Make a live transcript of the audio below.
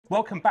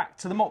Welcome back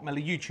to the Malt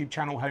Miller YouTube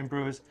channel,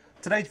 Homebrewers.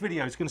 Today's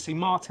video is going to see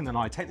Martin and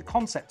I take the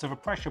concept of a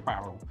pressure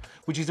barrel,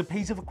 which is a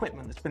piece of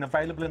equipment that's been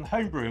available in the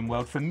homebrewing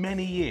world for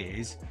many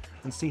years,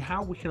 and see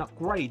how we can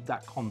upgrade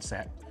that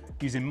concept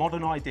using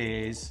modern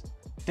ideas,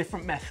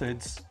 different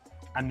methods,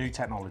 and new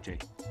technology.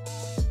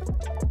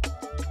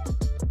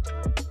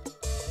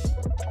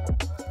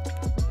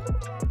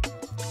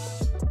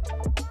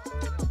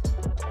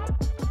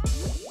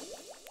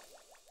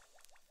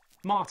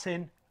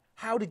 Martin,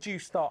 how did you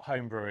start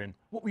homebrewing?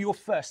 What were your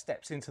first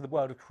steps into the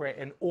world of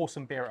creating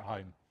awesome beer at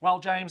home? Well,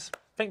 James,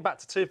 think back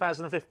to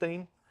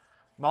 2015.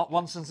 Mark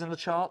Wanson's in the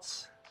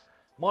charts.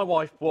 My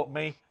wife bought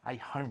me a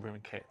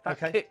homebrewing kit. That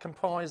kit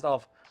comprised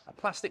of a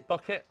plastic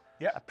bucket,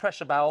 a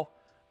pressure barrel,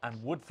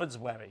 and Woodford's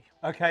wherry.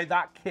 Okay,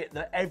 that kit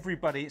that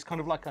everybody, it's kind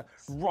of like a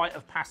rite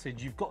of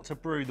passage. You've got to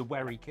brew the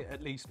wherry kit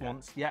at least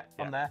once.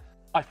 On there.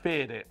 I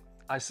feared it.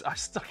 I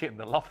stuck it in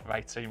the loft for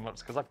 18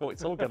 months because I thought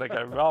it's all going to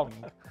go wrong.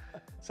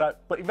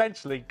 But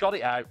eventually got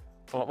it out,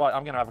 thought, right,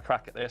 I'm going to have a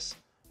crack at this.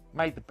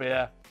 Made the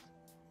beer,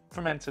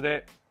 fermented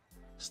it,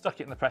 stuck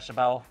it in the pressure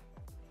barrel.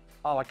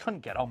 Oh, I couldn't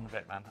get on with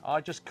it, man.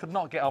 I just could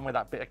not get on with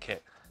that bit of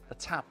kit. The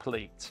tap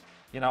leaked.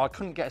 You know, I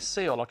couldn't get a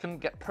seal. I couldn't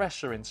get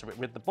pressure into it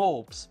with the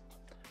bulbs.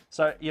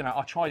 So, you know,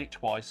 I tried it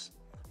twice,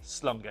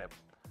 slung it,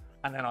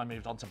 and then I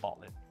moved on to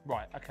bottling.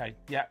 Right, okay,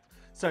 yeah.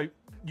 So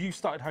you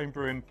started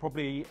homebrewing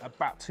probably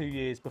about 2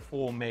 years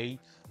before me,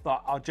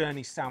 but our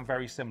journeys sound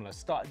very similar.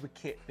 Started with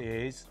kit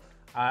beers,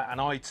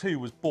 and I too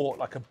was bought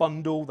like a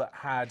bundle that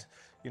had,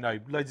 you know,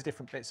 loads of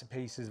different bits and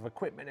pieces of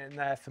equipment in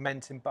there,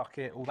 fermenting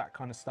bucket, all that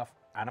kind of stuff,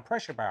 and a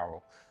pressure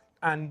barrel.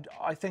 And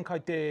I think I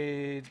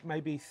did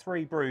maybe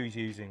 3 brews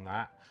using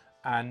that.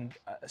 And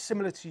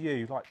similar to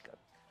you, like,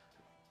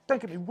 don't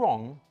get me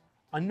wrong,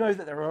 I know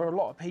that there are a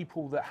lot of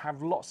people that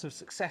have lots of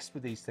success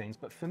with these things,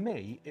 but for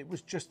me, it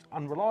was just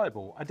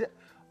unreliable.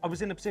 I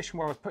was in a position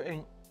where I was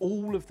putting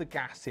all of the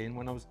gas in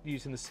when I was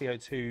using the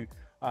CO2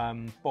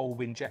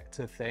 bulb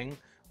injector thing,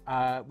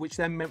 which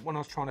then meant when I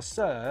was trying to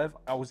serve,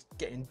 I was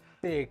getting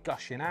beer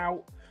gushing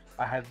out.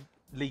 I had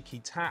leaky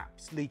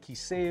taps, leaky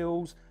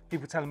seals,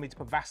 people telling me to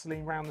put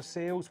Vaseline around the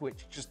seals,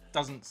 which just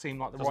doesn't seem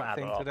like the right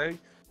thing to do.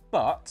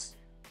 But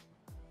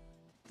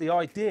the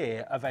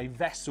idea of a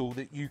vessel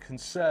that you can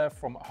serve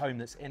from at home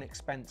that's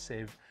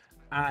inexpensive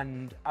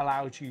and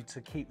allows you to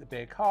keep the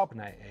beer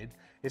carbonated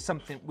is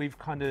something we've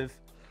kind of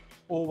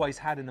always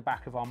had in the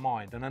back of our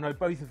mind. And I know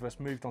both of us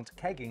moved on to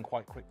kegging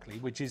quite quickly,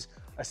 which is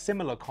a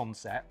similar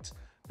concept,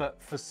 but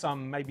for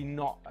some maybe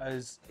not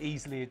as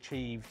easily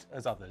achieved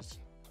as others.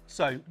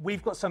 So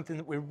we've got something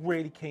that we're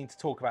really keen to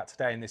talk about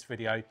today in this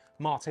video.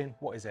 Martin,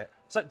 what is it?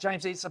 So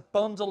James, it's a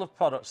bundle of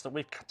products that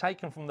we've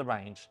taken from the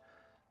range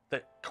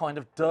that kind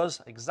of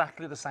does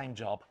exactly the same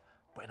job,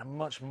 but in a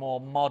much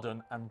more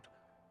modern and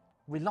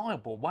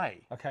reliable way.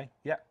 Okay,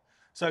 yeah.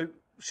 So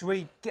should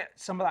we get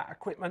some of that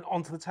equipment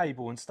onto the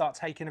table and start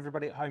taking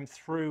everybody at home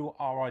through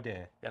our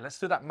idea? Yeah, let's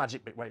do that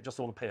magic bit where it just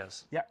all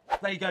appears. Yeah,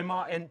 there you go,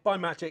 Martin. By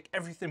magic,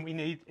 everything we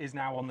need is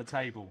now on the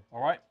table, all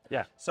right?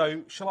 Yeah.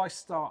 So shall I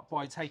start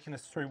by taking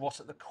us through what's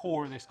at the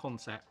core of this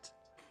concept?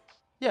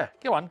 Yeah,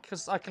 go on,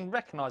 because I can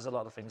recognise a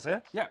lot of things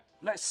here. Yeah,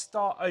 let's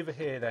start over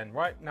here then,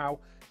 right? Now,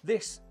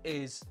 this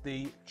is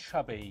the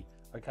Chubby,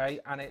 okay?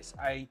 And it's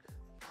a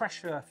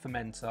pressure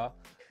fermenter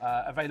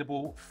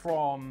available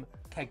from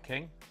Keg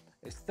King.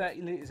 It's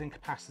 30 litres in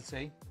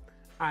capacity.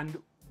 And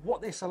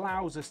what this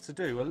allows us to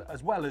do,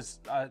 as well as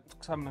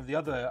some of the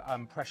other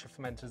pressure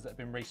fermenters that have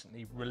been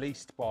recently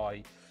released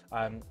by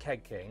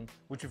Keg King,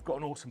 which we've got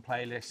an awesome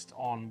playlist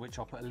on, which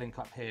I'll put a link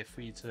up here for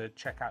you to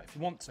check out if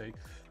you want to.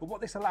 But what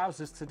this allows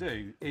us to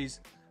do is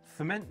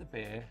ferment the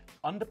beer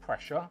under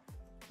pressure,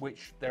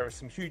 which there are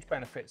some huge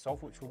benefits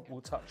of, which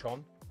we'll touch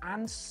on,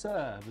 and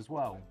serve as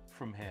well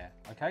from here,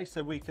 okay?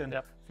 So we can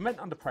ferment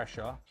under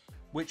pressure,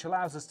 which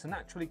allows us to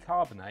naturally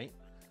carbonate.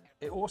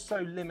 It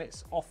also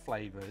limits off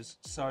flavors.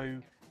 So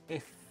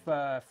if,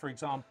 for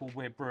example,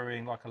 we're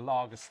brewing like a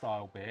lager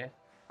style beer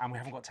and we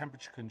haven't got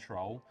temperature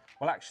control,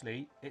 well,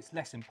 actually, it's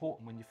less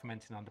important when you're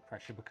fermenting under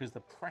pressure because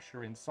the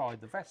pressure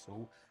inside the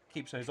vessel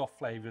keeps those off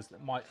flavors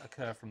that might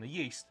occur from the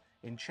yeast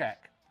in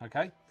check,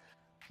 okay?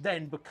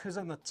 Then, because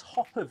on the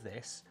top of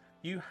this,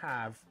 you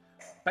have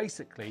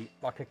basically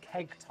like a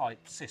keg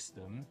type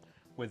system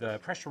with a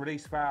pressure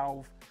release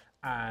valve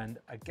and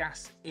a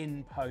gas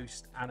in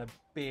post and a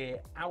beer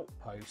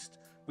outpost,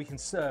 we can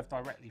serve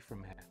directly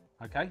from here,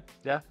 okay?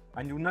 Yeah.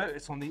 And you'll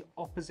notice on the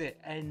opposite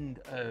end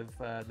of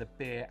the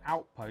beer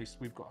outpost,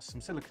 we've got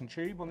some silicone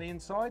tube on the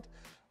inside,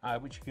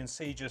 which you can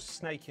see just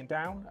snaking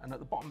down. And at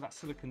the bottom of that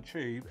silicone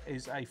tube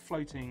is a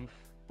floating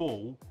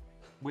ball,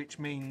 which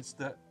means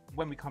that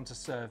when we come to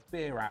serve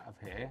beer out of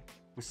here,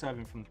 we're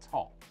serving from the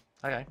top.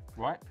 Okay.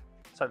 Right?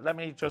 So let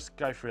me just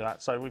go through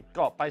that. So we've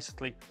got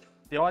basically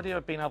the idea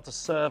of being able to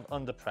serve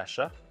under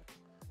pressure,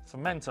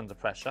 ferment under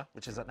pressure,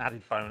 which is an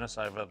added bonus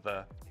over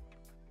the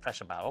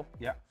pressure barrel.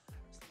 Yeah.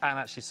 And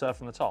actually serve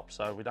from the top,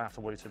 so we don't have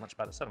to worry too much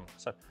about the sediment.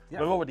 So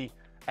we're already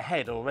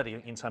ahead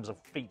in terms of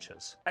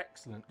features.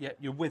 Excellent. Yeah,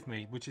 you're with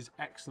me, which is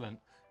excellent.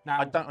 Now,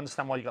 I don't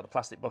understand why you got the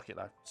plastic bucket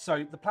though.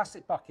 so the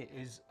plastic bucket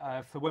is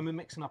for when we're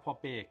mixing up our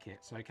beer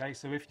kits, okay?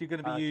 So if you're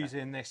going to be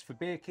using this for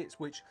beer kits,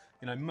 which,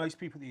 you know, most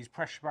people that use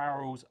pressure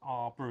barrels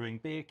are brewing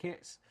beer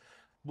kits,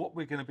 what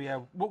we're going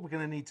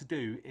to need to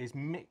do is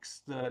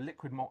mix the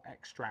liquid malt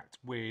extract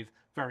with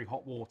very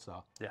hot water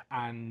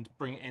and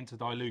bring it into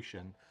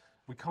dilution.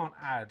 We can't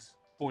add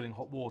boiling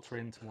hot water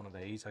into one of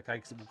these, okay,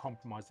 because it will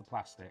compromise the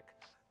plastic,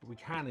 but we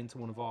can into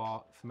one of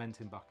our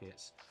fermenting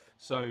buckets.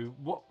 So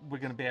what we're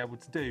going to be able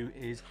to do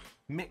is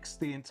mix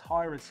the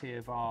entirety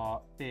of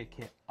our beer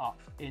kit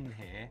up in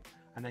here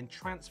and then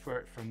transfer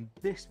it from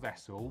this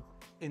vessel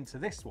into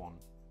this one.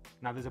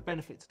 Now there's a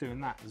benefit to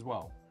doing that as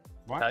well,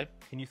 right? Okay.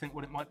 Can you think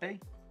what it might be?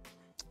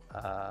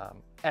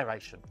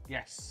 Aeration.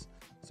 Yes.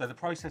 So the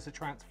process of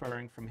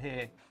transferring from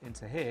here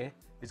into here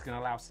is going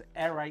to allow us to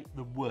aerate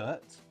the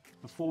wort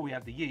before we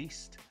add the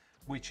yeast,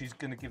 which is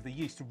going to give the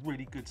yeast a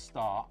really good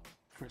start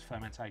for its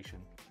fermentation.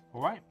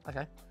 All right?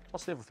 Okay.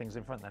 What's the other things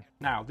in front then?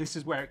 Now, this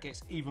is where it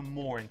gets even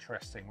more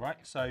interesting, right?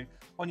 So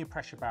on your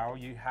pressure barrel,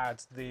 you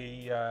had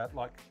the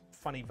like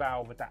funny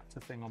valve adapter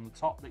thing on the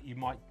top that you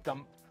might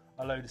dump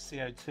a load of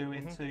CO2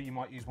 into. You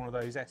might use one of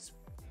those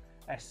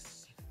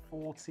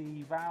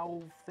S40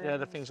 valve things. Yeah,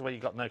 the things where you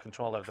got no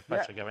control over the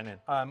pressure going in.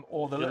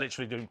 Or the You're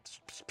literally doing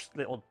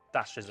little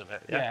dashes of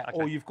it. Yeah.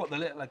 Okay. Or you've got the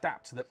little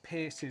adapter that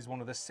pierces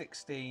one of the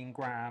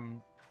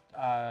 16-gram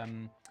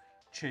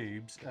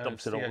tubes of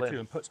Dumps it all CO2 in.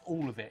 and puts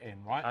all of it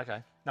in, right?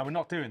 Okay. Now we're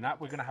not doing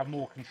that, we're going to have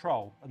more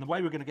control. And the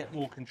way we're going to get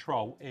more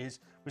control is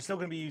we're still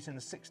going to be using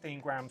the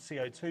 16-gram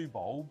CO2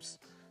 bulbs,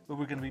 but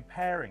we're going to be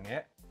pairing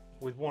it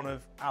with one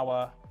of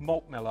our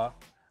malt miller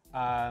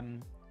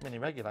Mini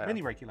regulator.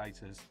 mini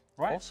regulators,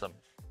 right? Awesome.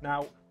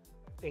 Now,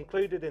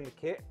 included in the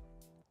kit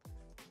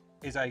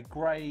is a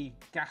grey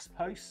gas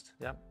post,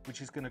 which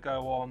is going to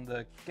go on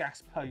the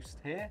gas post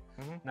here.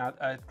 Now,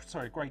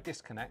 sorry, grey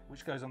disconnect,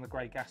 which goes on the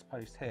grey gas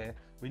post here.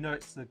 We know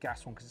it's the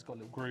gas one because it's got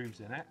little grooves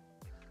in it.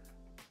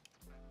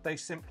 They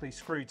simply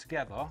screw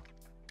together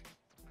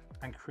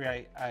and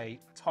create a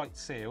tight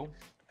seal,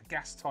 a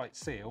gas tight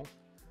seal.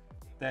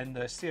 Then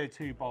the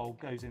CO2 bulb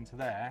goes into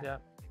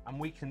there, and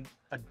we can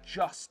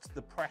adjust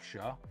the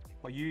pressure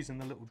by using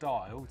the little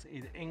dial to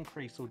either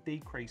increase or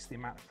decrease the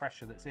amount of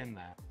pressure that's in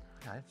there.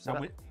 Okay. So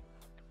Now,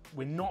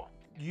 we're not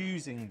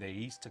using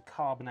these to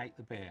carbonate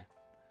the beer.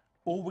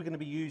 All we're going to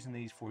be using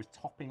these for is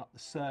topping up the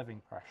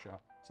serving pressure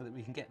so that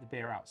we can get the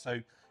beer out. So,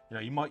 you know,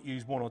 you might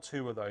use one or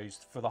two of those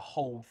for the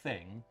whole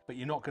thing, but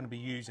you're not going to be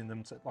using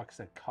them to, like I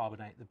said,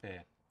 carbonate the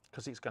beer.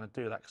 because it's going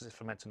to do that because it's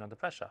fermenting under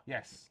pressure.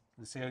 Yes,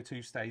 the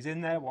CO2 stays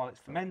in there while it's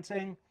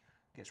fermenting,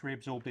 gets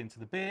reabsorbed into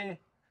the beer,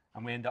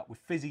 and we end up with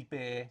fizzy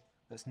beer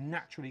that's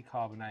naturally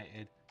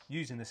carbonated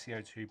using the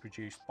CO2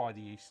 produced by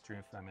the yeast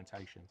during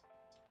fermentation.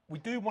 We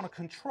do want to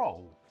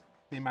control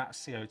the amount of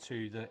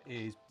CO2 that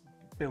is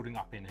building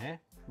up in here,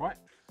 right?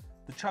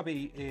 The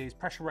Chubby is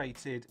pressure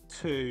rated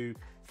to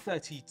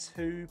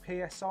 32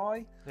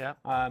 psi. Yeah.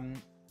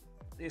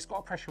 It's got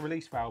a pressure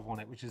release valve on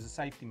it, which is a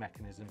safety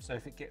mechanism. So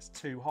if it gets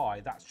too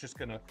high, that's just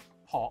going to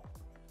pop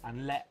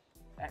and let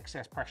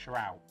excess pressure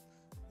out.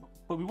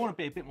 But we want to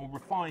be a bit more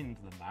refined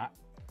than that.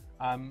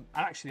 And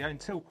actually,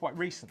 until quite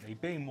recently,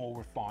 being more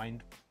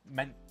refined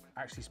meant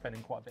actually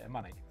spending quite a bit of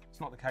money.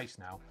 It's not the case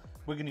now.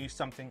 We're going to use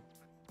something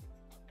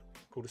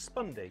called a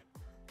spundy.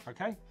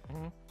 Okay.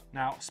 Mm-hmm.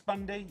 Now,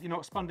 spundy, you know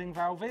what spunding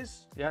valve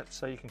is? Yeah,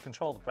 so you can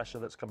control the pressure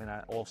that's coming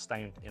out or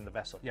staying in the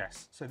vessel.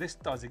 Yes, so this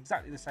does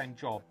exactly the same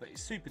job, but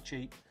it's super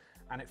cheap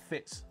and it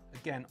fits,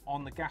 again,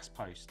 on the gas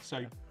post.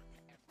 So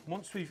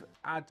once we've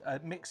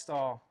mixed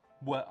our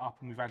wort up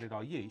and we've added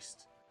our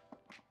yeast,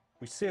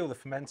 we seal the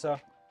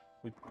fermenter,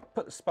 we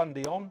put the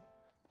spundy on,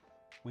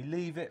 we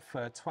leave it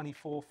for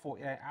 24,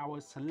 48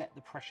 hours to let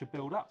the pressure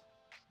build up.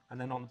 And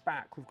then on the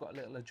back, we've got a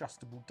little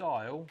adjustable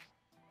dial,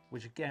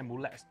 which again will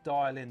let us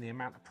dial in the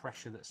amount of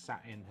pressure that's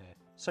sat in here.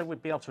 So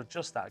we'd be able to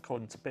adjust that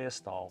according to beer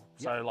style.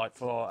 Yep. So like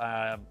for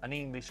an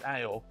English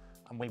ale,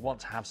 and we want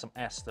to have some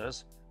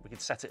esters, we could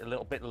set it a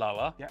little bit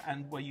lower. Yeah,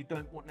 and where you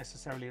don't want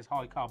necessarily as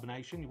high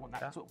carbonation, you want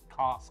that sort of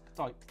cask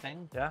type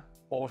thing. Yeah,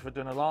 or if we're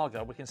doing a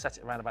lager, we can set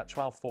it around about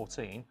 12,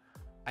 14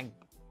 and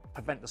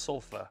prevent the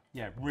sulfur.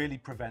 Yeah, really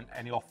prevent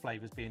any off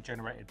flavors being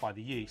generated by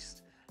the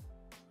yeast.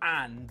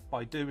 And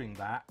by doing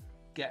that,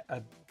 get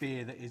a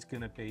beer that is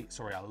going to be,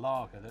 sorry, a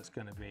lager that's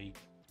going to be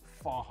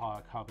far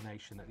higher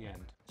carbonation at the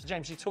end. So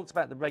James, you talked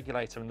about the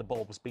regulator and the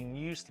bulb was being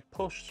used to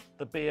push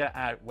the beer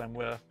out when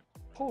we're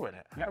pouring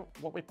it. Yep.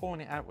 What are we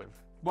pouring it out with?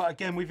 Well,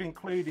 again, we've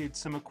included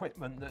some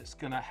equipment that's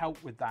going to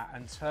help with that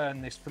and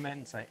turn this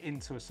fermenter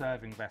into a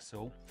serving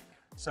vessel.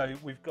 So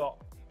we've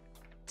got,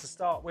 to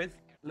start with,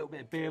 a little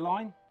bit of beer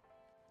line.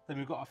 Then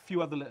we've got a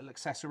few other little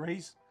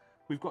accessories.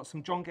 We've got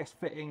some John Guest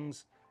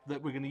fittings that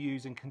we're going to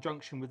use in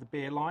conjunction with the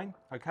beer line,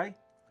 okay?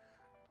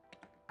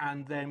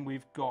 And then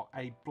we've got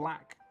a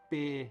black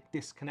beer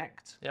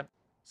disconnect. Yep.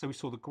 So we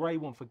saw the grey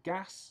one for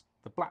gas,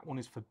 the black one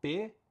is for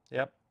beer.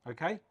 Yep.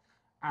 Okay.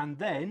 And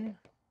then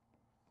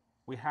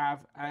we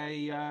have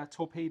a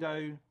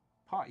torpedo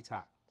party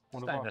tap.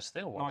 One Stainless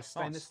steel one. Nice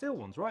stainless steel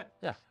ones, right?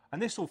 Yeah. And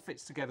this all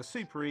fits together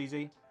super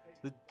easy.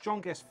 The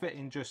John Guest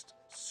fitting just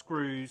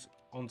screws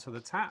onto the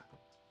tap.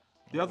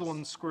 The other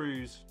one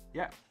screws,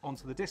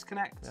 onto the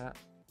disconnect. Yeah.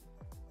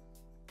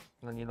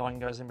 And then your line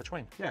goes in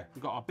between. Yeah,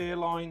 we've got our beer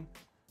line.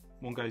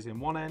 One goes in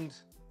one end,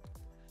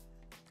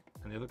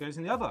 and the other goes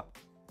in the other.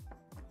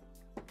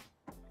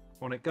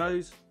 When it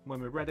goes,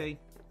 when we're ready,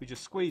 we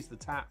just squeeze the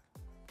tap,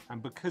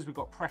 and because we've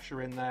got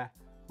pressure in there,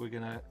 we're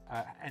gonna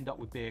end up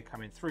with beer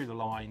coming through the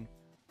line,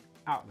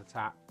 out of the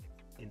tap,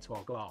 into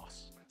our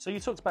glass. So you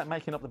talked about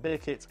making up the beer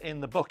kits in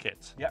the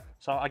bucket. Yep.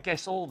 So I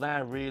guess all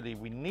there really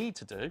we need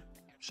to do,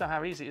 show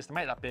how easy it is to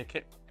make that beer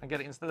kit and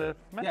get it into the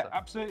fermenter. Yeah,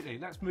 absolutely.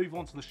 Let's move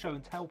on to the show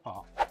and tell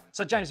part.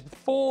 So James,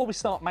 before we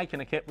start making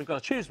a kit, we've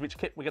got to choose which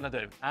kit we're going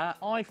to do.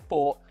 I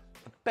thought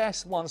the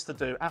best ones to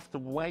do, after the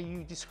way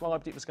you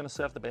described it was going to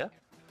serve the beer,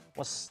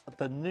 was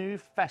the new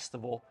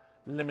Festival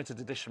limited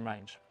edition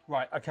range.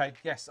 Right, okay,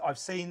 yes, I've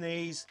seen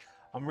these.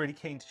 I'm really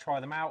keen to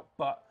try them out,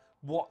 but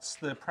what's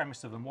the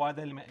premise of them? Why are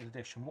they limited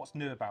edition? What's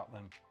new about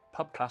them?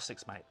 Pub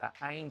classics, mate. They're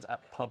aimed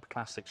at pub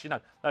classics. You know,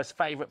 those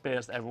favourite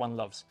beers that everyone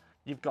loves.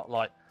 You've got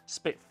like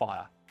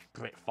Spitfire,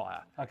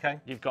 Britfire. Okay.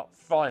 You've got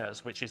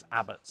Friars, which is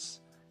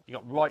Abbott's.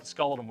 You've got Wright's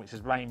Golden, which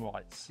is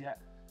Wainwright's. Yeah.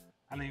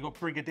 And then you've got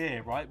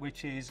Brigadier, right,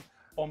 which is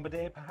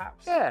Bombardier,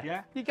 perhaps? Yeah,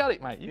 Yeah. you got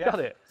it, mate. You got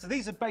it. So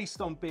these are based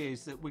on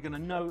beers that we're going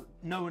to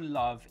know and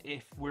love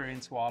if we're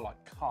into our like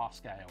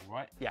cask ale,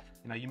 right? Yeah.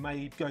 You know, you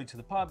may go to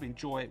the pub,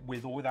 enjoy it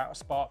with or without a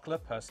sparkler,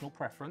 personal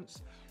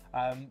preference.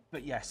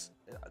 But yes,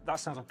 that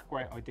sounds like a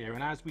great idea.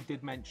 And as we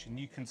did mention,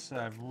 you can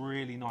serve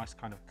really nice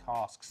kind of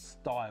cask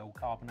style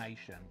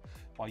carbonation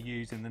by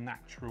using the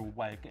natural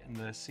way of getting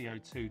the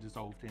CO2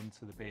 dissolved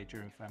into the beer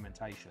during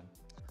fermentation.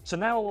 So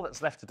now all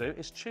that's left to do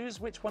is choose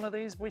which one of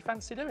these we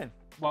fancy doing.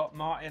 Well,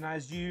 Martin,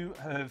 as you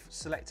have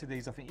selected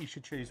these, I think you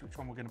should choose which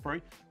one we're going to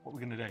brew, what we're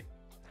going to do.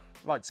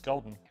 Wright's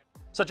Golden.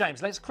 So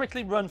James, let's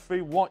quickly run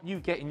through what you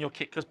get in your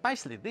kit, because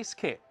basically this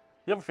kit,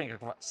 the other thing I've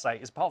got to say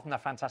is apart from their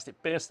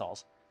fantastic beer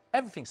styles,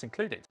 everything's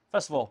included.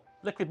 First of all,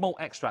 liquid malt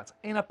extract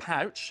in a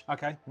pouch.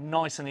 Okay.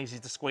 Nice and easy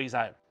to squeeze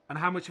out. And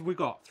how much have we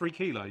got? 3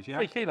 kilos, yeah?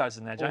 3 kilos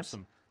in there, James.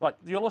 Awesome. Right,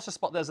 you'll also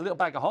spot there's a little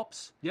bag of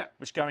hops, Yeah.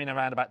 which go in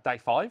around about day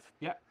 5.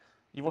 Yeah.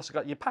 You've also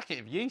got your packet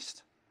of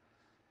yeast,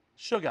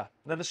 sugar.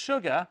 Now the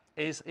sugar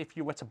is if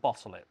you were to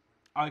bottle it.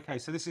 Okay,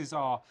 so this is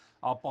our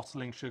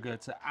bottling sugar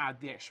to add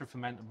the extra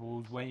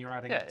fermentables when you're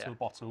adding it to a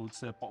bottle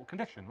to bottle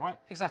condition, right?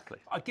 Exactly.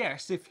 I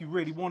guess if you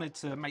really wanted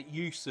to make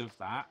use of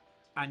that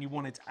and you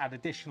wanted to add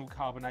additional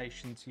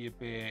carbonation to your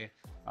beer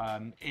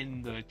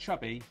in the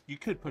Chubby, you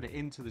could put it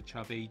into the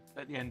Chubby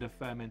at the end of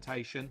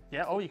fermentation.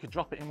 Yeah, or you could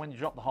drop it in when you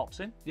drop the hops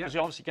in, because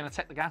you're obviously going to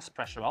take the gas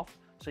pressure off,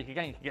 so you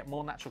can get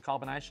more natural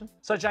carbonation.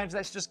 So James,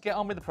 let's just get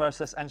on with the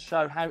process and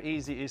show how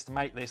easy it is to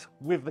make this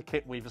with the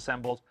kit we've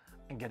assembled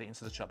and get it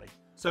into the Chubby.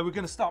 So we're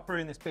going to start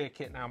brewing this beer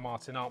kit now,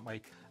 Martin, aren't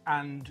we?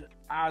 And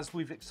as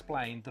we've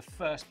explained, the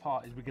first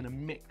part is we're going to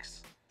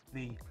mix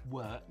the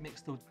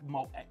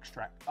malt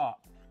extract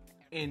up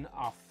in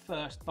our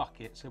first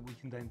bucket so we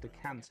can then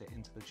decant it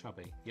into the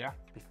Chubby, yeah?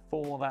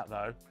 Before that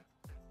though,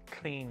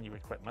 clean your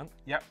equipment.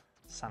 Yep.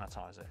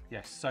 Sanitize it.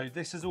 Yes, so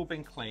this has all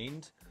been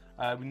cleaned.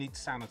 We need to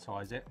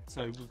sanitize it.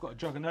 So we've got a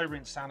jug of no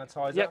rinse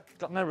sanitizer. Yep,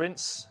 got no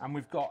rinse. And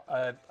we've got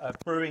a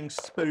brewing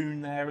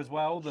spoon there as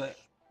well that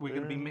we're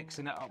going to be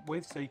mixing it up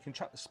with. So you can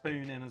chuck the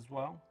spoon in as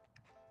well.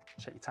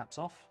 Check your taps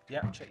off.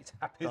 Yep, check your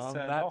tap is Done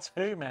turned that off.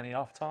 too many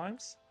off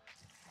times.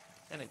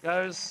 In it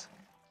goes.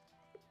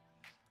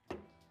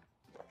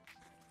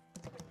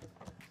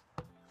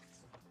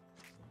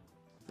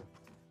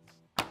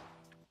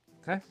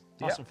 Okay,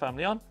 nice and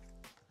firmly on.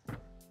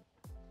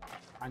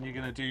 And you're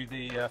going to do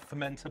the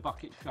fermenter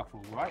bucket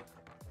shuffle, right?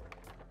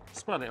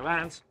 Swirl it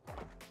around.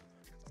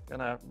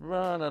 Gonna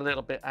run a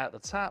little bit out the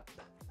tap.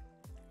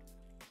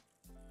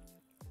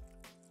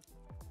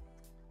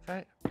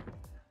 Okay,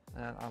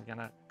 and I'm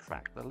gonna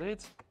crack the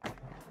lid.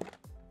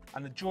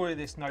 And the joy of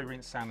this no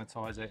rinse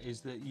sanitizer is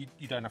that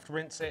you don't have to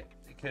rinse it.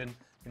 It can,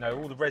 you know,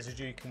 all the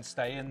residue can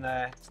stay in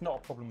there. It's not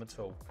a problem at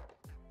all.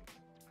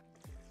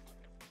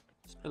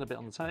 Spill a bit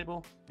on the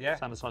table. Yeah.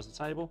 Sanitize the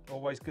table.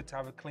 Always good to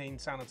have a clean,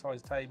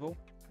 sanitized table.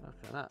 Look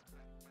at that.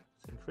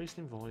 It's increased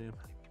in volume.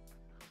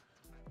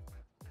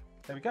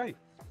 There we go.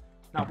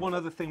 Now, one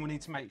other thing we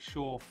need to make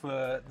sure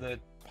for the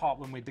part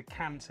when we're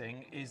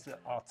decanting is that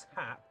our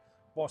tap,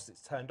 whilst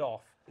it's turned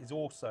off, is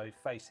also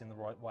facing the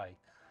right way,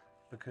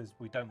 because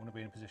we don't want to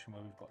be in a position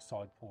where we've got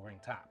side pouring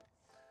tap.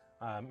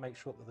 Make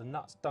sure that the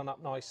nut's done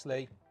up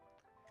nicely.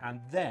 And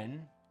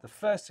then the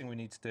first thing we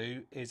need to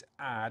do is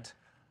add,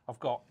 I've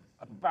got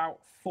about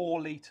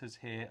 4 litres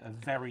here of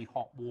very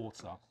hot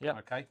water. Yep.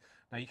 Okay.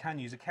 Now you can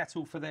use a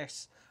kettle for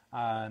this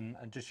and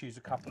just use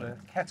a couple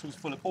of kettles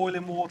full of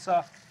boiling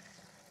water.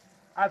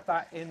 Add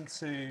that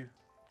into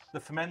the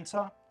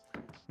fermenter.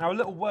 Now a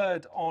little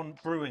word on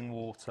brewing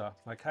water,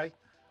 okay?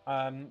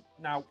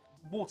 Now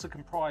water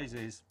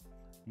comprises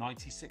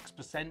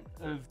 96%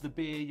 of the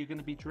beer you're going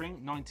to be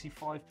drinking,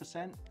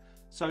 95%.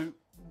 So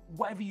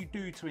whatever you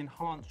do to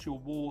enhance your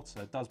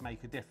water does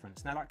make a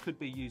difference. Now that could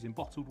be using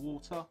bottled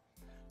water,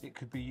 It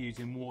could be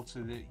using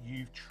water that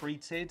you've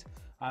treated.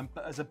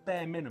 But as a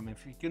bare minimum,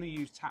 if you're going to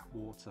use tap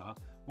water,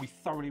 we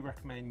thoroughly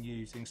recommend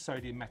using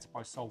sodium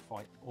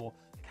metabisulfite or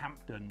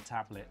Campden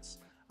tablets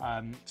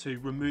to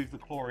remove the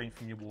chlorine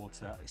from your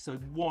water. It's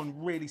one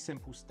really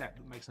simple step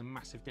that makes a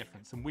massive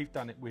difference, and we've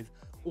done it with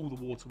all the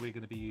water we're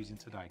going to be using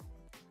today.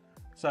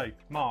 So,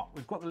 Mark,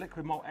 we've got the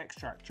liquid malt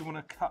extract. Do you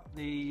want to cut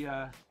the...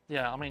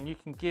 Yeah, I mean, you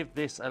can give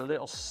this a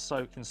little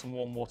soak in some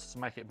warm water to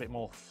make it a bit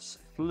more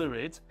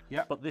fluid.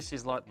 Yeah. But this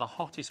is like the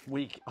hottest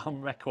week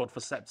on record for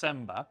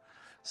September.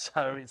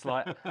 So it's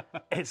like,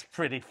 it's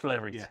pretty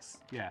fluid. Yes,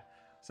 yeah.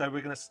 So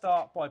we're going to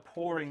start by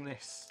pouring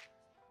this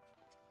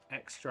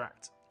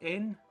extract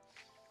in.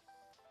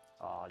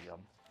 Ah, yum.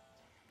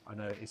 I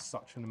know, it's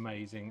such an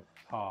amazing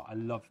part. I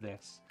love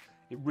this.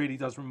 It really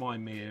does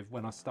remind me of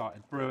when I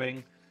started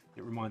brewing.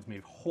 It reminds me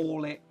of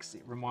Horlicks.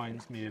 It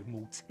reminds me of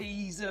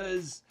Maltesers.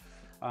 There's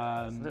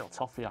a little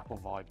toffee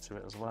apple vibe to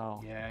it as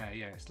well. Yeah,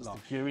 it's Just lush.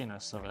 the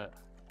gooiness of it.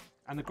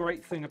 And the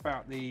great thing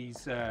about these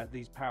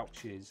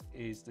pouches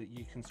is that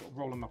you can sort of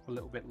roll them up a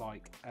little bit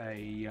like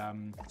a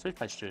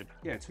Toothpaste tube.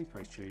 Yeah,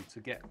 toothpaste tube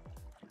to get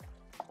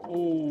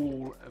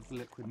all of the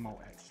liquid malt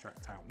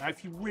extract out. Now,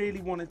 if you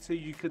really wanted to,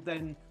 you could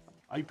then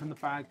open the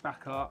bag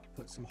back up,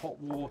 put some hot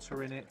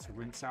water in it to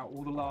rinse out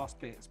all the last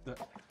bits. But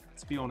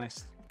to be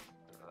honest,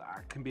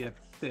 that can be a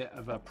bit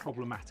of a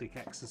problematic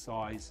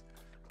exercise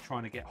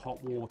trying to get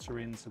hot water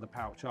into the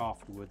pouch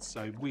afterwards.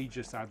 So we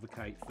just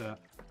advocate for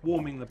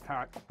warming the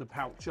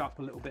pouch up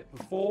a little bit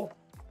before,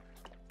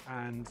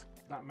 and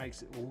that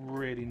makes it all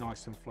really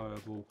nice and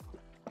flowable.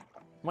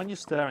 When you're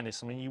stirring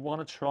this, I mean, you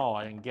want to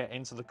try and get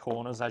into the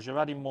corners as you're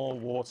adding more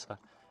water.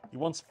 You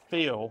want to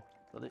feel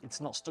that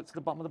it's not stuck to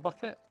the bottom of the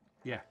bucket.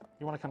 Yeah.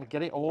 You want to kind of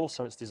get it all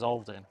so it's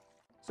dissolved in.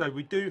 So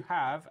we do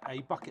have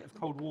a bucket of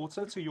cold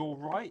water to your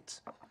right.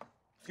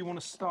 If you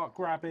want to start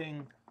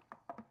grabbing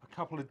a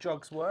couple of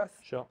jugs worth.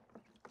 Sure.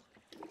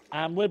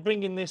 And we're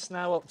bringing this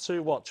now up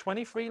to what,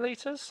 23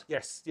 litres?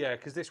 Yes, yeah,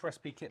 because this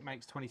recipe kit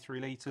makes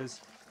 23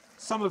 litres.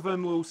 Some of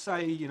them will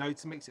say, you know,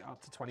 to mix it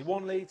up to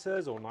 21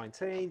 litres or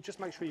 19. Just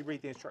make sure you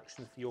read the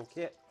instructions for your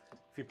kit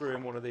if you're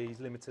brewing one of these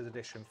limited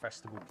edition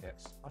festival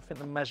kits. I think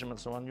the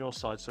measurements are on your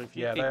side, so if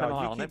you Yeah, keep they an are.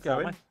 eye You on keep it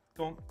going. for me.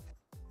 Go on.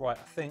 Right,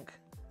 I think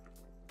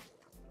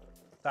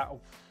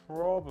that'll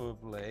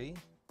probably...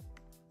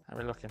 How are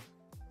we looking?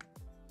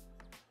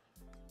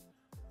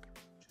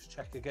 Just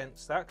check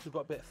against that because we've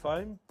got a bit of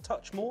foam.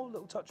 Touch more, a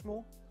little touch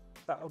more.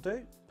 That'll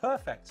do.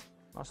 Perfect.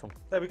 Nice one.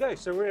 There we go.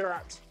 So we're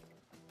at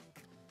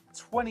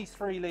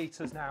 23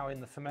 litres now in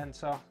the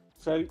fermenter.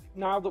 So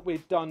now that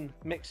we've done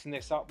mixing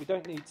this up, we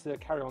don't need to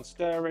carry on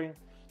stirring.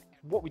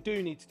 What we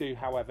do need to do,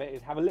 however,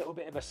 is have a little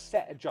bit of a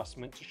set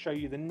adjustment to show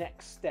you the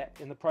next step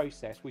in the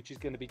process, which is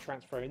going to be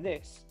transferring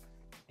this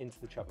into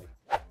the chubby.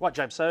 Right,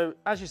 James, so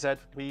as you said,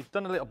 we've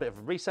done a little bit of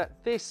a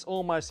reset. This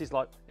almost is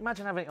like,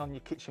 imagine having it on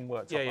your kitchen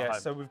worktop at Yeah,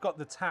 home. so we've got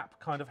the tap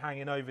kind of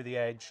hanging over the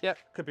edge. Yep.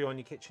 Could be on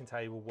your kitchen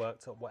table,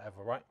 worktop,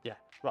 whatever, right? Yeah,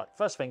 right,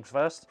 first things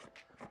first,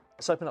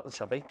 let's open up the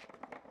chubby.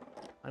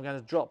 I'm going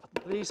to drop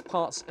these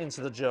parts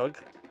into the jug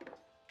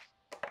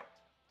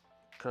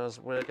because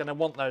we're going to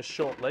want those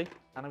shortly.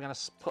 And I'm going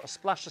to put a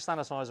splash of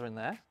sanitizer in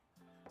there,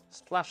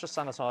 splash of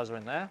sanitizer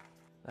in there.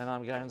 Then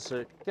I'm going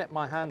to get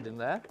my hand in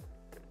there,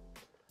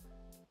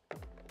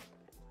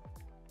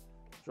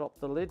 drop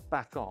the lid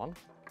back on.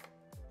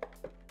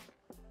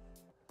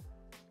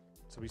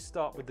 So we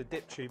start with the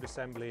dip tube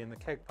assembly and the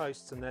keg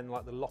posts and then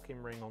like the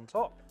locking ring on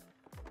top.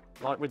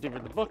 Like we did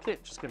with the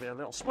bucket, just give it a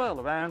little swirl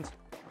around.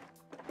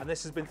 And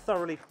this has been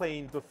thoroughly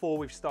cleaned before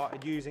we've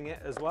started using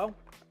it as well.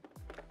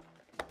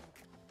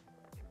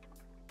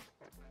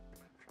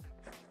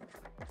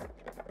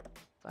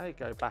 They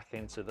go back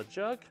into the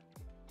jug.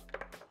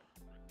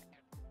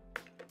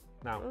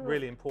 Now,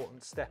 really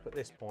important step at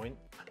this point,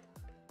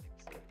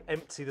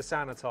 empty the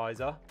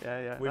sanitizer.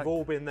 Yeah. We've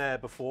all been there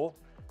before.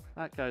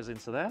 That goes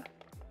into there.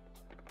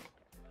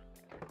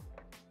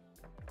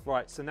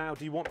 Right, so now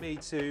do you want me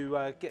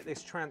to get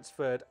this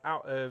transferred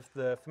out of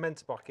the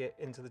fermenter bucket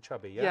into the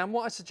chubby, yeah? Yeah, and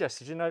what I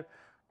suggested, you know,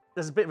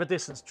 there's a bit of a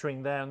distance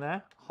between there and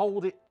there.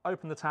 Hold it,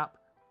 open the tap,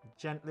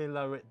 gently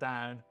lower it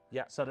down,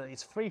 Yeah. so that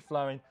it's free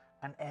flowing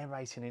and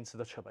aerating into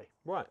the chubby.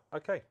 Right,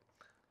 okay.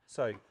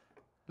 So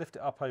lift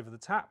it up over the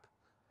tap.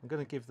 I'm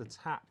going to give the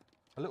tap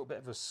a little bit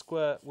of a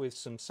squirt with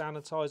some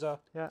sanitizer,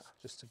 Yeah.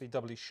 just to be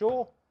doubly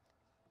sure.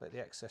 Let the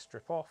excess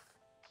drip off.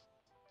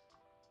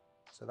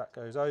 So that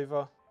goes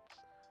over.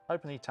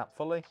 Open your tap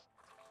fully,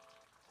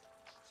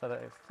 so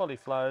that it fully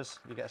flows.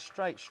 You get a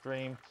straight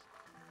stream,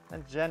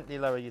 then gently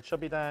lower your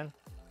chubby down.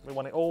 We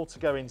want it all to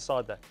go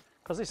inside there,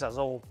 because this has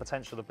all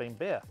potential of being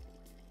beer.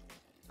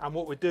 And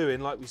what we're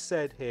doing, like we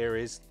said here,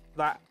 is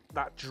that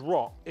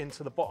drop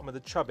into the bottom of the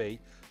chubby,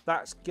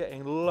 that's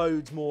getting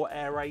loads more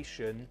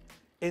aeration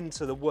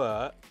into the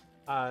wort,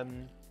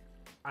 and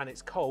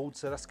it's cold,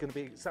 so that's going to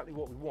be exactly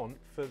what we want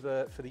for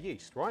the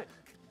yeast, right?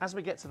 As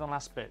we get to the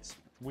last bits,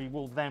 we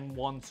will then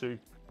want to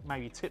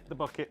maybe tip the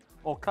bucket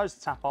or close the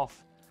tap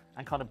off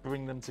and kind of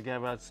bring them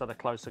together so they're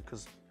closer,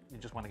 because you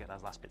just want to get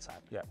those last bits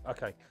out. Yeah,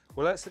 okay.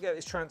 Well, let's get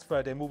this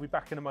transferred in. We'll be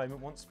back in a moment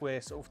once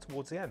we're sort of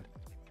towards the end.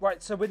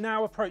 Right, so we're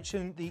now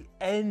approaching the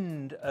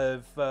end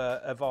of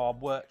our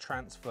work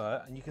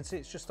transfer, and you can see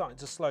it's just starting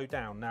to slow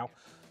down. Now,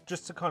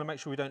 just to kind of make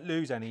sure we don't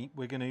lose any,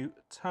 we're going to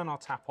turn our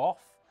tap off,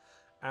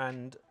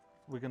 and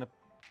we're going to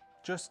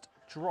just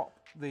drop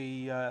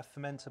the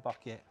fermenter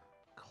bucket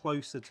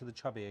closer to the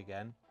chubby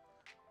again.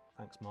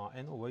 Thanks,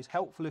 Martin. Always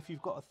helpful if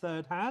you've got a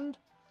third hand.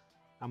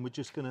 And we're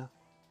just going to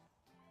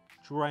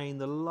drain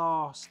the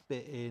last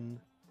bit in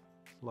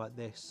like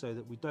this so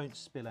that we don't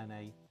spill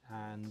any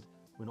and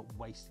we're not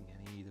wasting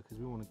any either, because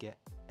we want to get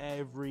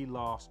every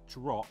last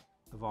drop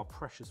of our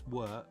precious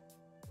work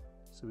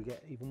so we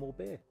get even more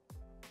beer.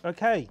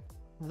 Okay,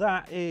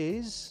 that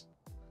is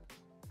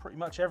pretty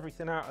much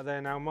everything out of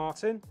there now,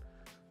 Martin.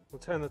 We'll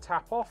turn the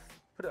tap off,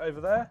 put it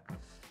over there.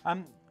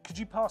 Could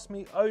you pass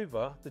me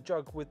over the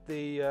jug with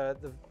the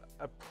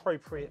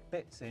appropriate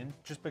bits in,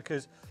 just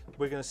because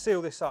we're going to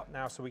seal this up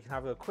now so we can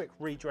have a quick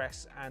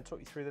redress and talk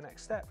you through the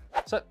next step.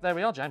 So there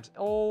we are, James,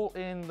 all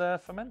in the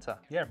fermenter.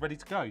 Yeah, ready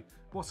to go.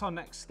 What's our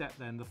next step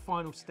then? The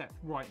final step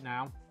right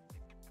now?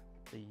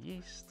 The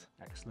yeast.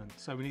 Excellent.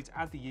 So we need to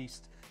add the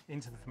yeast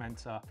into the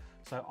fermenter.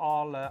 So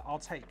I'll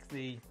take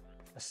the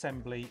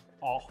assembly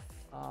off.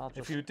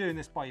 If you were doing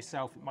this by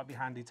yourself, it might be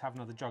handy to have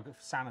another jug of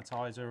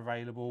sanitizer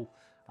available,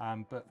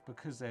 but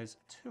because there's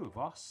two of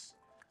us,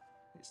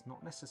 it's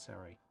not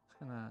necessary.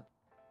 Gonna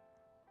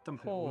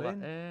dump it all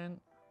in.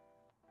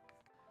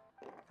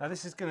 Now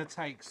this is going to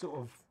take sort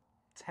of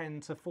 10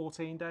 to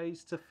 14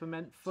 days to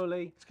ferment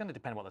fully. It's going to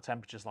depend on what the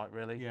temperature's like,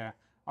 really. Yeah,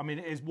 I mean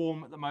it is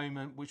warm at the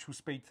moment, which will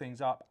speed things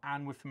up,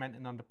 and we're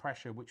fermenting under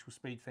pressure, which will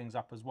speed things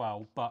up as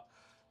well. But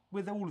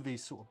with all of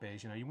these sort of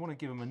beers, you know, you want to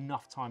give them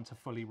enough time to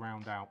fully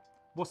round out.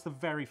 What's the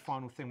very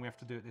final thing we have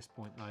to do at this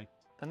point though?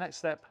 The next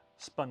step,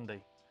 spundy.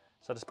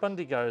 So the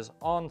spundy goes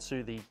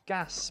onto the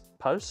gas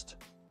post.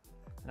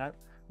 You know,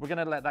 we're going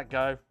to let that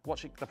go,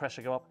 watch the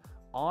pressure go up.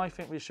 I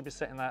think we should be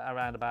setting that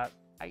around about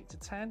 8 to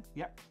 10.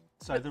 Yep.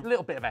 So a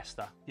little bit of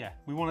ester. Yeah,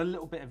 we want a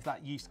little bit of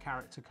that yeast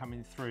character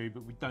coming through,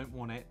 but we don't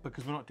want it,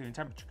 because we're not doing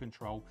temperature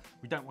control,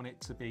 we don't want it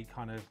to be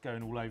kind of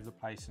going all over the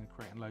place and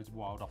creating loads of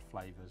wild off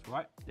flavours,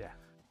 right? Yeah.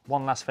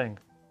 One last thing.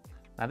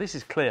 Now this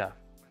is clear.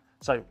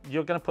 So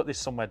you're going to put this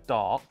somewhere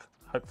dark,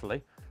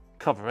 hopefully,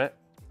 cover it,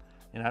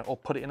 you know, or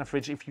put it in a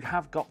fridge if you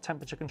have got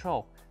temperature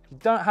control. If you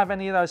don't have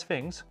any of those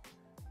things,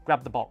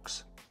 grab the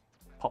box.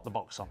 Pop the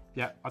box on.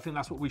 Yeah, I think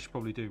that's what we should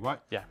probably do, right?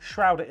 Yeah.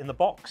 Shroud it in the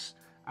box,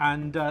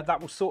 and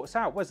that will sort us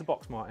out. Where's the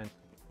box, Martin?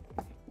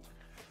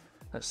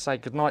 Let's say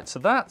goodnight to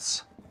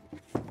that.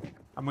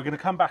 And we're going to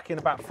come back in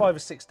about 5 or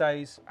 6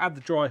 days, add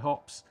the dry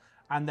hops,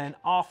 and then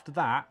after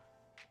that,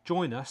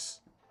 join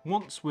us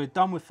once we're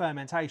done with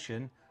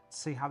fermentation to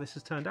see how this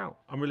has turned out.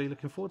 I'm really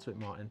looking forward to it,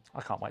 Martin. I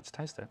can't wait to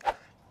taste it.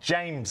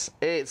 James,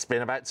 it's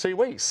been about 2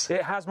 weeks.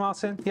 It has,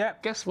 Martin. Yeah.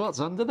 Guess what's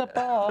under the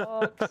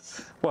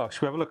box? Well,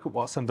 should we have a look at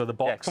what's under the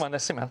box? Yeah, come on,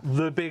 let's see, man.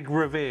 The big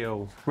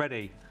reveal.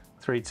 Ready?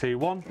 3, 2,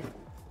 1.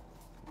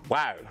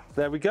 Wow.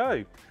 There we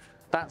go.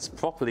 That's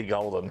properly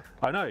golden.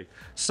 I know.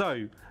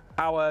 So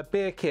our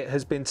beer kit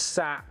has been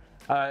sat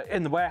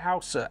in the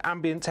warehouse at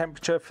ambient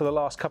temperature for the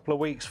last couple of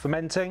weeks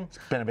fermenting. It's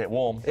been a bit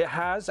warm. It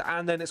has,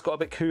 and then it's got a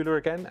bit cooler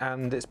again,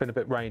 and it's been a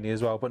bit rainy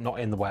as well, but not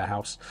in the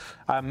warehouse.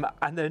 And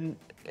then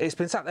it's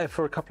been sat there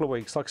for a couple of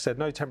weeks. Like I said,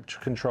 no temperature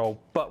control,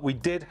 but we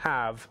did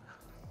have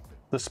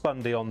the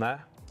spundy on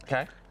there.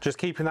 Okay. Just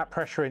keeping that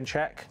pressure in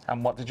check.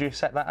 And what did you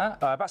set that at?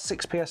 About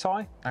 6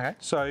 psi. Okay.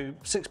 So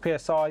 6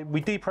 psi.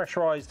 We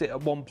depressurized it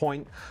at one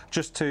point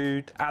just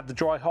to add the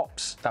dry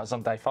hops. That was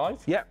on day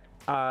 5? Yep.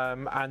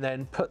 And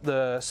then put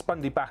the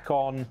spundy back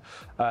on,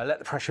 let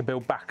the pressure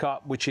build back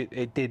up, which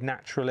it did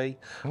naturally.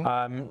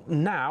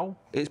 Now,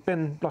 it's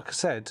been, like I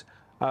said,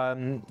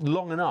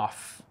 long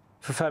enough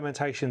for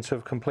fermentation to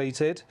have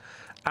completed.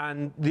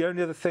 And the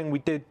only other thing we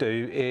did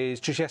do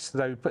is just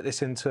yesterday we put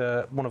this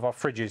into one of our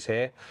fridges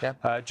here,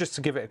 just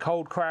to give it a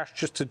cold crash,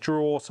 just to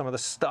draw some of the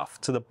stuff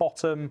to the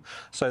bottom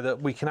so that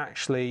we can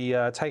actually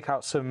take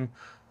out some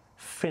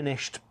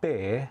finished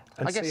beer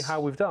and see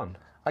how we've done.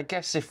 I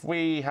guess if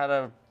we had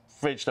a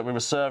fridge that we were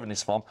serving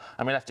this from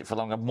and we left it for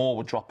longer, more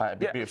would drop out. It'd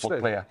be beautiful,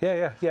 clear.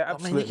 Yeah, absolutely. I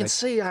mean, you can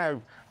see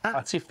how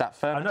active that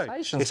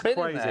fermentation's been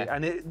in there.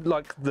 And it,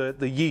 like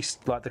the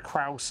yeast, like the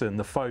Krausen and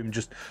the foam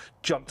just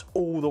jumped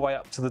all the way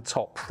up to the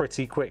top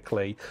pretty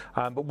quickly.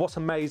 But what's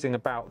amazing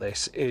about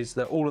this is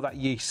that all of that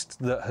yeast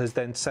that has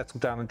then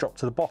settled down and dropped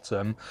to the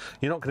bottom,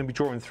 you're not going to be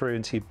drawing through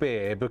into your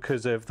beer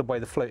because of the way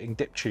the floating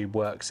dip tube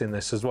works in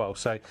this as well.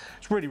 So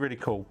it's really, really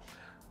cool.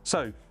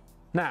 So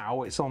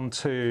now it's on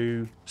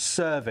to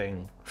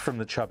serving from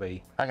the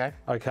Chubby.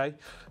 Okay.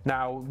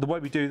 Now the way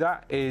we do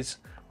that is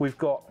we've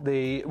got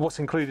what's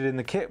included in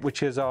the kit,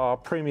 which is our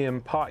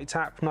premium party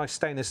tap, nice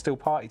stainless steel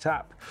party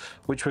tap,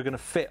 which we're going to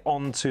fit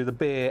onto the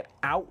beer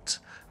out.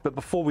 But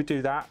before we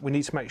do that, we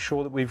need to make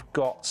sure that we've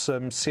got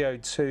some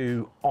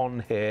CO2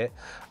 on here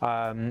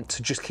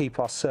to just keep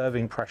our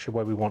serving pressure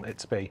where we want it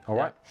to be. All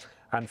right.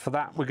 And for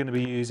that, we're going to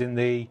be using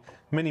the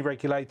mini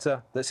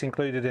regulator that's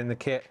included in the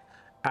kit.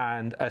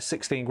 and a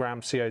 16-gram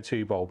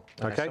CO2 bulb.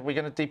 Okay. So we're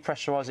going to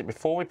depressurize it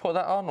before we put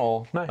that on,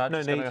 or No just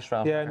need. gonna go straight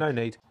on? Yeah, no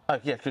need. Oh,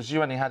 yeah, because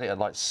you only had it at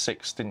like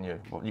 6, didn't you?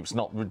 Well, it's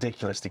not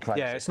ridiculously crazy.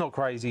 Yeah, it's not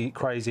crazy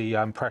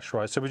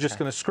pressurized. So we're just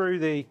going to screw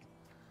the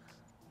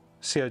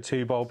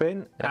CO2 bulb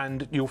in,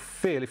 and you'll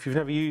feel, if you've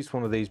never used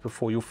one of these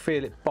before, you'll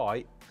feel it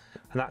bite,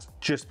 and that's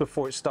just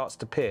before it starts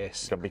to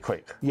pierce. It's got to be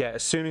quick. Yeah,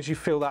 as soon as you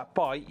feel that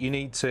bite, you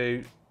need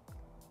to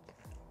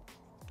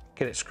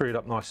get it screwed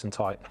up nice and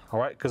tight, all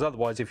right? Because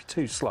otherwise, if you're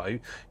too slow,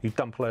 you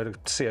dump a load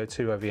of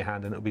CO2 over your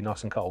hand and it'll be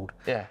nice and cold.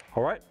 Yeah.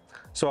 All right,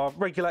 so our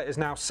regulator's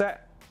now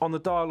set. On the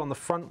dial on the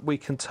front, we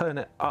can turn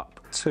it up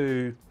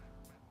to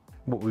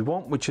what we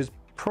want, which is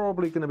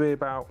probably going to be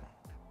about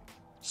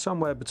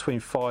somewhere between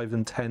 5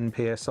 and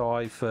 10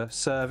 psi for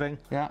serving.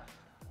 Yeah.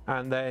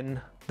 And then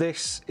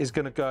this is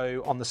going to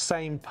go on the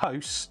same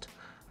post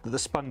that the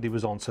spundy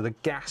was on, so the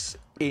gas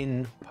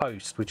in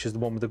post, which is the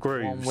one with the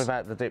grooves. One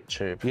without the dip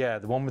tube. Yeah,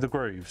 the one with the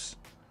grooves.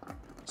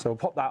 So we'll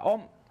pop that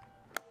on.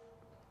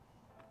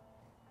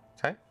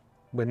 Okay.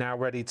 We're now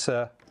ready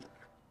to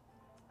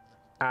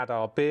add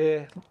our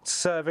beer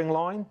serving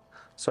line.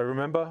 So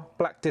remember,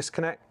 black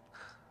disconnect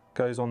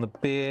goes on the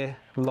beer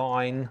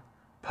line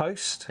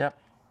post. Yep.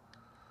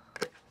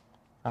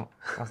 Oh,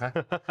 okay.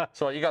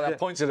 So you got that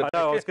pointed at me. I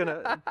know, I was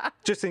gonna,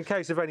 just in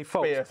case of any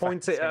faults, Beer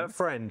point it at a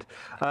friend.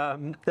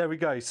 There we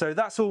go. So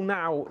that's all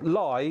now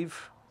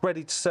live,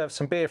 ready to serve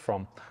some beer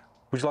from.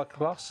 Would you like a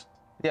glass?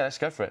 Yeah, let's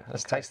go for it.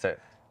 Let's taste it.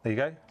 There you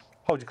go.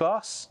 Hold your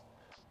glass.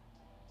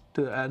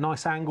 Do it at a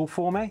nice angle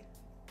for me.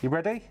 You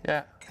ready?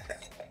 Yeah.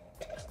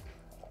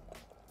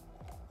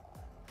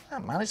 Yeah,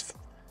 man, it's...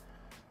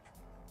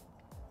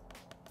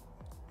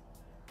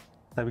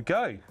 There we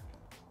go.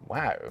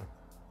 Wow.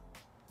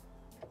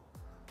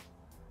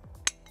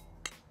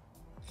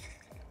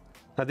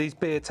 Now these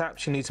beer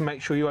taps, you need to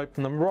make sure you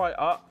open them right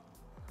up.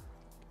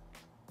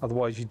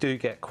 Otherwise you do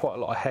get quite a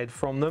lot of head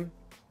from them.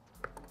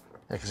 Yeah,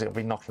 because it'll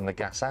be knocking the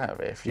gas out of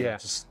it if you're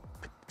just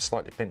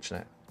slightly pinching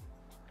it.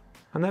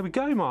 And there we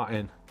go,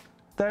 Martin.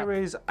 There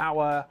is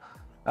our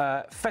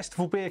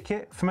festival beer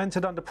kit,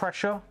 fermented under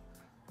pressure,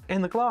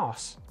 in the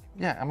glass.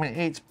 Yeah, I mean,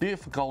 it's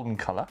beautiful golden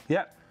colour.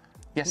 Yep.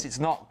 Yes, it's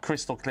not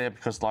crystal clear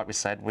because, like we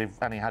said, we've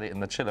only had it in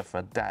the chiller for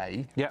a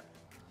day. Yep.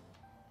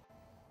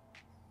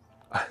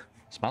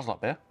 Smells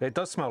like beer. It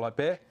does smell like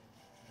beer.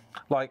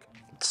 Like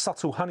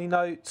subtle honey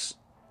notes,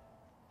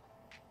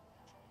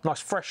 nice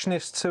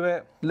freshness to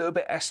it, a little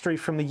bit estery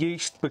from the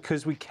yeast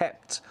because we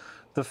kept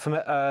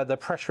the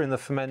pressure in the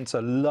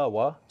fermenter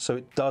lower, so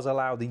it does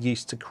allow the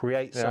yeast to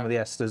create some of the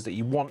esters that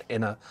you want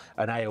in an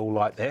ale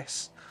like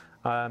this.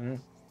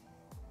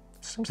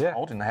 Seems to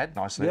hold in the head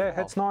nicely. Yeah,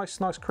 head's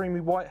nice creamy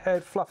white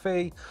head,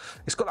 fluffy.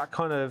 It's got that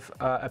kind of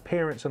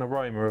appearance and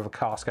aroma of a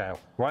cask ale,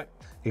 right?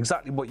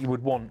 Exactly what you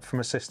would want from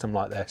a system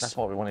like this. That's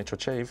what we wanted to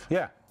achieve.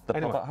 Yeah. The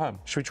pub at home.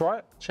 Should we try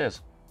it?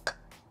 Cheers.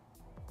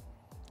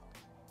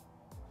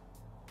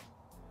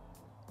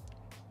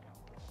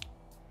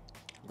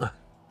 Do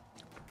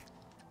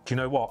you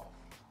know what?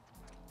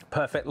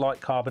 Perfect light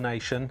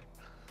carbonation,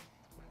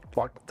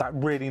 like that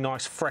really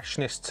nice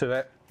freshness to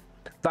it.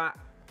 That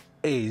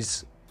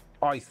is,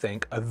 I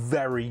think, a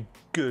very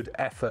good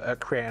effort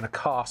at creating a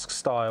cask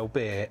style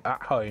beer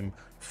at home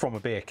from a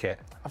beer kit.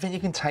 I think you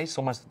can taste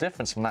almost the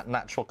difference from that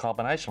natural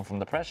carbonation from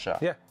the pressure.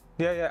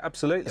 Yeah,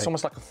 absolutely. It's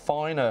almost like a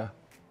finer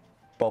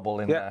bubble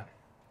in there.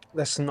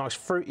 There's some nice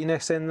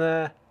fruitiness in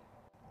there.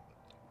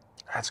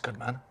 That's good,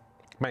 man.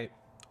 Mate,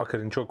 I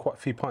could enjoy quite a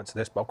few pints of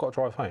this, but I've got to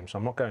drive home, so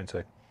I'm not going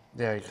to.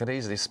 Yeah, you could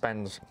easily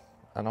spend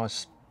a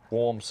nice,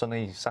 warm,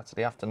 sunny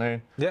Saturday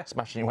afternoon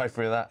smashing your way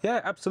through that.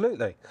 Yeah,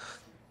 absolutely.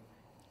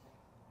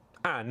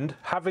 And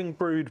having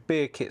brewed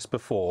beer kits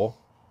before,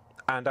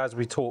 and as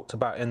we talked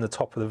about in the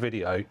top of the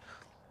video,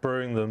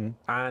 brewing them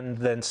and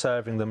then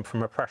serving them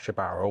from a pressure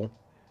barrel,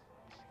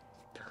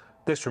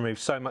 this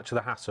removes so much of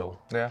the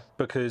hassle. Yeah.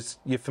 Because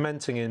you're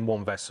fermenting in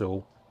one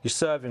vessel, you're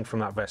serving from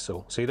that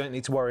vessel, so you don't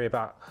need to worry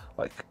about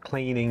like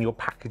cleaning your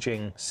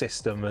packaging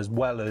system as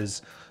well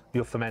as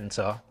your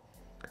fermenter.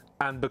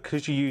 And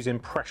because you're using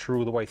pressure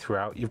all the way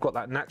throughout, you've got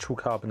that natural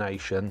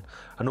carbonation,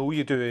 and all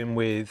you're doing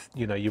with,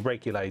 you know, your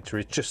regulator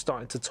is just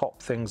starting to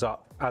top things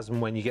up as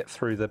and when you get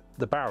through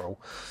the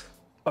barrel.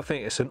 I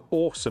think it's an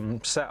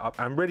awesome setup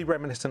and really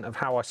reminiscent of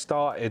how I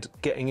started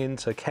getting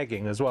into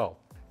kegging as well.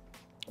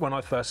 When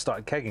I first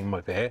started kegging my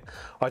beer,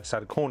 I just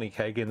had a corny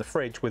keg in the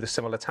fridge with a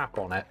similar tap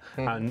on it,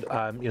 and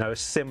you know, a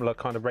similar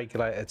kind of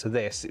regulator to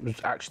this. It was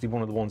actually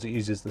one of the ones that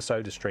uses the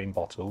SodaStream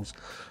bottles.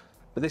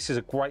 But this is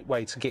a great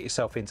way to get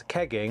yourself into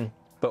kegging,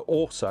 but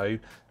also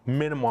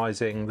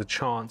minimizing the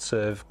chance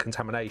of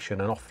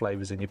contamination and off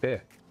flavors in your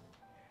beer.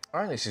 I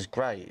think this is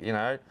great. You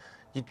know,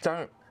 you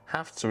don't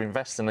have to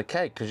invest in a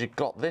keg because you've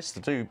got this to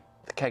do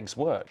the keg's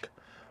work.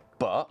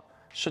 But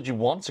should you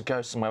want to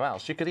go somewhere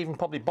else, you could even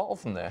probably bottle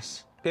from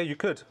this. Yeah, you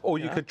could. Or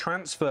you could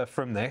transfer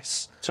from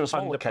this to a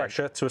smaller under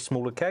pressure to a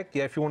smaller keg.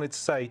 Yeah, if you wanted to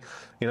say,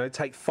 you know,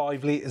 take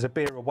 5 litres of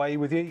beer away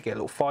with you, you get a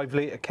little 5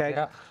 litre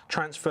keg,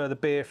 transfer the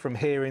beer from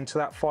here into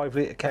that 5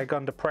 litre keg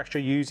under pressure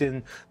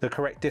using the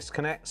correct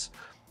disconnects.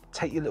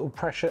 take your little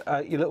pressure,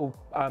 your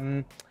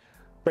little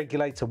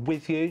regulator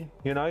with you,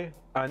 you know,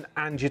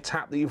 and your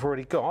tap that you've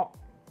already got.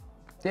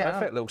 Yeah,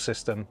 Perfect little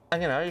system.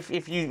 And you know,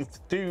 if you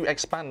do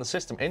expand the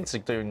system into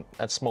doing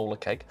a smaller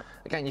keg,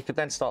 again, you could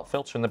then start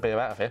filtering the beer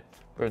out of here,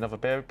 brew another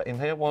beer in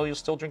here while you're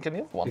still drinking the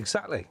other one.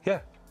 Exactly,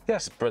 yeah.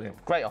 Yes.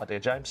 Brilliant. Great idea,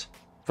 James.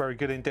 Very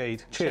good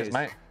indeed. Cheers,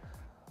 mate.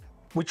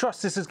 We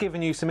trust this has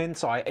given you some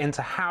insight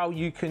into how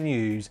you can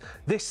use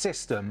this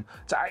system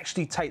to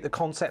actually take the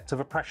concept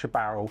of a pressure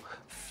barrel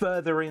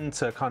further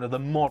into kind of the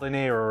modern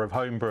era of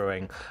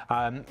homebrewing,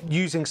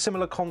 using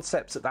similar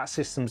concepts that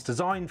system's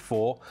designed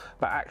for,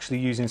 but actually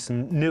using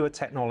some newer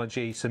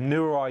technology, some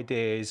newer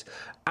ideas,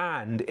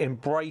 and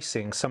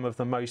embracing some of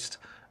the most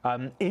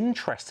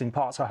interesting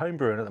parts of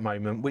homebrewing at the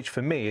moment, which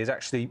for me is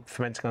actually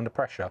fermenting under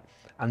pressure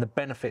and the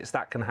benefits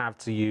that can have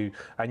to you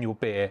and your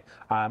beer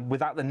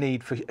without the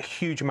need for a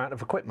huge amount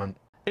of equipment.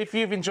 If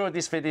you've enjoyed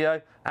this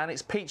video and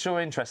it's piqued your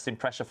interest in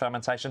pressure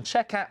fermentation,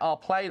 check out our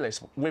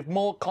playlist with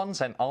more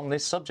content on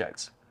this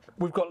subject.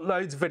 We've got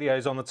loads of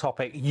videos on the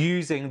topic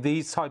using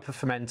these type of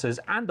fermenters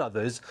and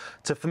others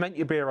to ferment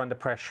your beer under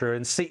pressure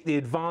and seek the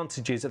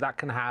advantages that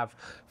can have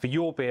for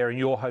your beer and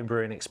your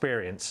homebrewing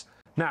experience.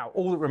 Now,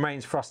 all that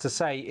remains for us to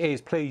say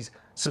is please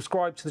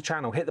subscribe to the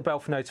channel, hit the bell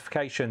for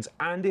notifications,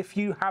 and if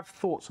you have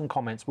thoughts and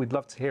comments, we'd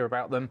love to hear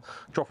about them.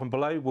 Drop them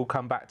below, we'll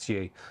come back to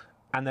you.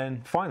 And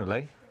then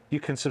finally, you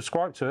can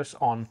subscribe to us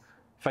on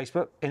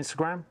Facebook,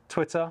 Instagram,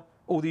 Twitter,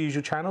 all the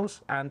usual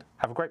channels, and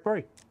have a great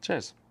brew.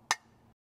 Cheers.